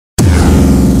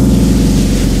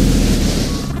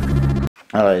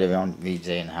Alright everyone, VJ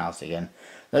in the house again.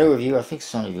 Another review. I think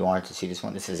some of you wanted to see this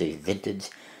one. This is a vintage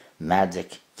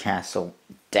Magic Castle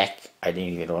deck. I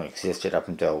didn't even know it existed up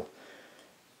until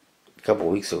a couple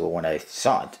of weeks ago when I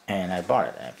saw it and I bought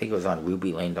it. I think it was on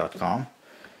rubylane.com.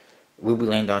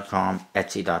 Rubylane.com,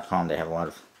 Etsy.com. They have a lot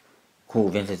of cool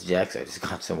vintage decks. I just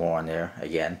got some more on there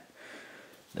again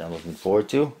that I'm looking forward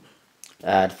to.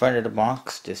 The front of the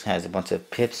box, this has a bunch of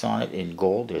pips on it in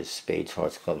gold. There's spades,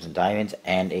 hearts, clubs, and diamonds,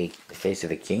 and a face of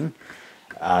a king.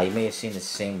 You may have seen the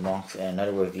same box in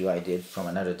another review I did from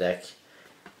another deck,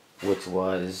 which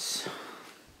was,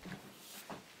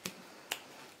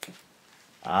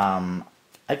 I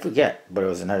forget, but it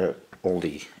was another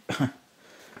oldie.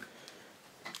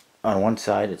 On one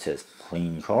side it says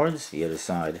playing cards, the other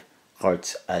side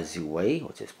Hearts Azue,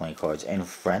 which is playing cards in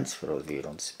French for those of you who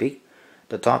don't speak.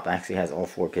 The top actually has all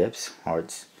four pips: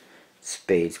 hearts,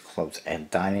 spades, clubs,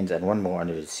 and diamonds, and one more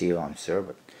under the seal, I'm sure,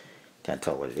 but can't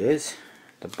tell what it is.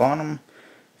 The bottom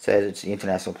says it's the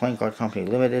International Playing Card Company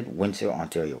Limited, Windsor,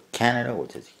 Ontario, Canada,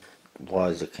 which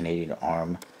was the Canadian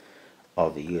arm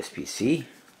of the USPC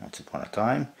once upon a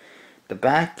time. The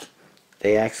back,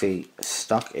 they actually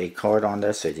stuck a card on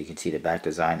there so that you can see the back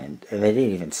design, and they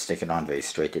didn't even stick it on very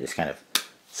straight. They just kind of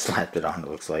slapped it on, it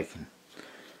looks like.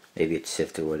 Maybe it's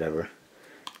shifted or whatever.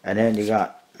 And then you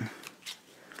got,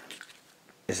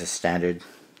 it's a standard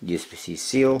USPC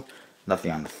seal, nothing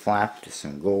on the flap, just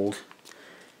some gold.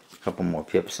 A couple more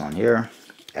pips on here.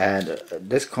 And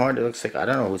this card, it looks like, I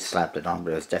don't know who slapped it on,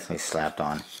 but it was definitely slapped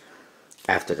on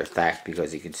after the fact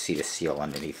because you can see the seal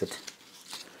underneath it.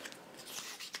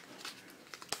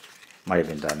 Might have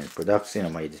been done in production, or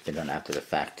might have just been done after the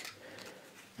fact.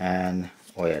 And,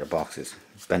 oh yeah, the box is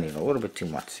bending a little bit too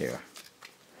much here.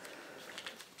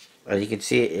 As you can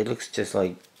see, it looks just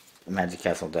like Magic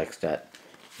Castle decks that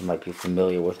you might be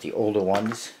familiar with, the older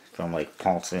ones from like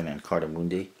Paulson and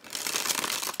Cartamundi.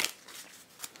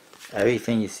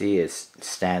 Everything you see is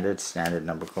standard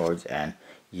number cards and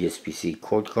USPC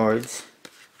code cards.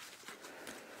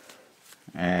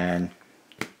 And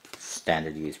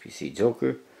standard USPC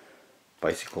Joker,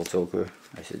 Bicycle Joker,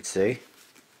 I should say.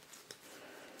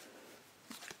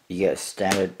 You get a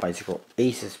standard bicycle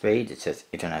ace of spades. It says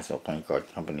International Playing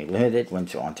Card Company Limited,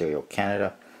 Windsor, Ontario,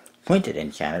 Canada. Printed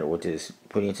in Canada, which is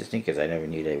pretty interesting because I never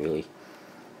knew they really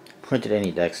printed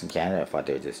any decks in Canada. I thought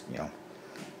they were just, you know,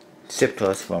 shipped to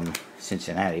us from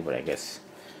Cincinnati, but I guess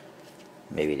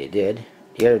maybe they did.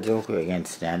 The other Joker, again,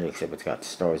 standard, except it's got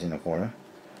stars in the corner.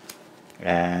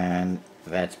 And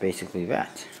that's basically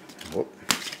that. Whoop.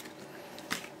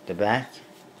 The back,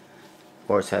 of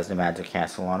course, has the Magic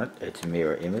Castle on it. It's a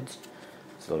mirror image,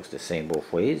 so it looks the same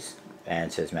both ways, and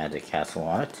it says Magic Castle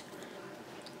on it,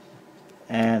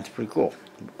 and it's pretty cool.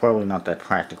 Probably not that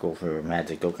practical for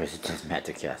Magic though, because it says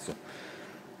Magic Castle,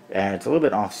 and it's a little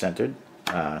bit off-centered.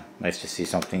 Nice to see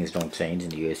some things don't change in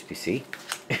the USPC.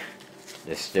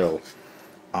 They're still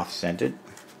off-centered,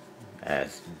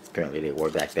 as apparently they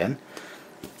were back then.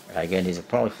 Again, these are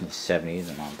probably from the 70s,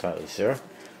 I'm not entirely sure.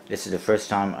 This is the first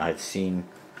time I've seen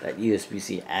that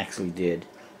USPC actually did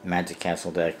Magic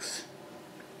Castle decks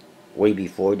way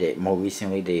before. More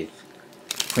recently, they've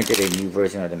printed a new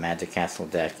version of the Magic Castle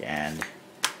deck, and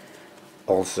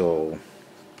also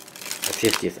a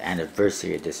 50th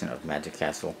anniversary edition of Magic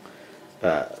Castle.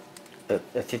 A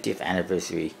 50th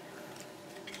anniversary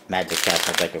Magic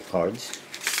Castle deck of cards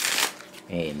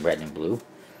in red and blue.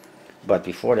 But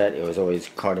before that, it was always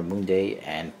Cartamundi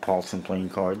and Paulson playing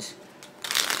cards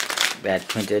that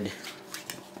printed,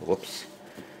 whoops,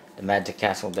 the Magic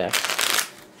Castle deck,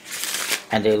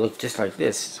 and they look just like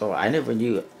this. So I never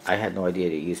knew, I had no idea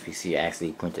that USPC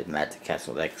actually printed Magic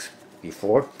Castle decks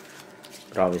before,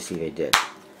 but obviously they did.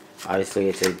 Obviously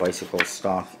it's a bicycle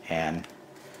stock and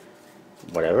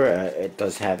whatever. It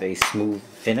does have a smooth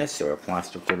finish, or a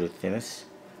plaster coated finish.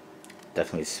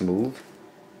 Definitely smooth,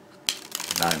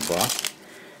 not embossed,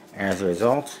 and as a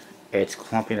result it's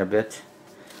clumping a bit.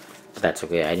 But that's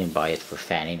okay. I didn't buy it for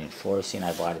fanning and forcing.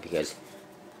 I bought it because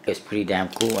it's pretty damn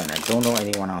cool, and I don't know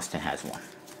anyone else that has one.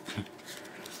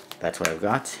 That's what I've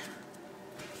got.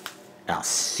 And I'll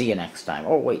see you next time.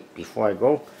 Oh wait, before I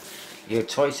go, your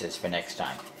choices for next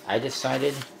time. I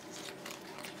decided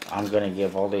I'm gonna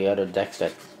give all the other decks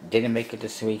that didn't make it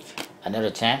this week another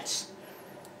chance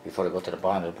before they go to the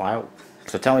bottom of the pile.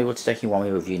 So tell me which deck you want me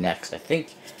to review next. I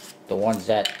think the ones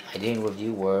that I didn't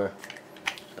review were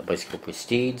the Bicycle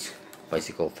Prestige,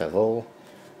 Bicycle Favol,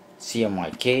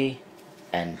 CMYK,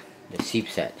 and the Sheep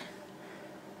set.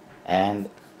 And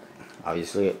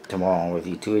obviously tomorrow I'll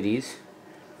review 2 of these.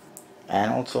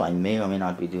 And also I may or may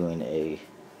not be doing a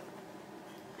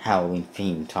Halloween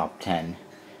themed top 10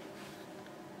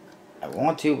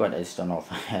 want to, but I just don't know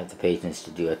if I have the patience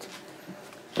to do it.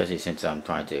 Especially since I'm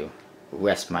trying to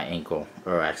rest my ankle,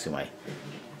 or actually my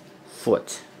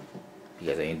foot,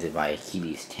 because I injured my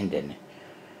Achilles tendon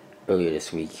earlier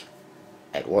this week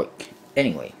at work.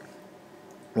 Anyway,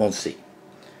 we'll see.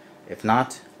 If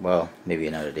not, well, maybe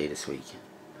another day this week.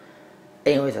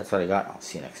 Anyways, that's what I got. I'll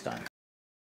see you next time.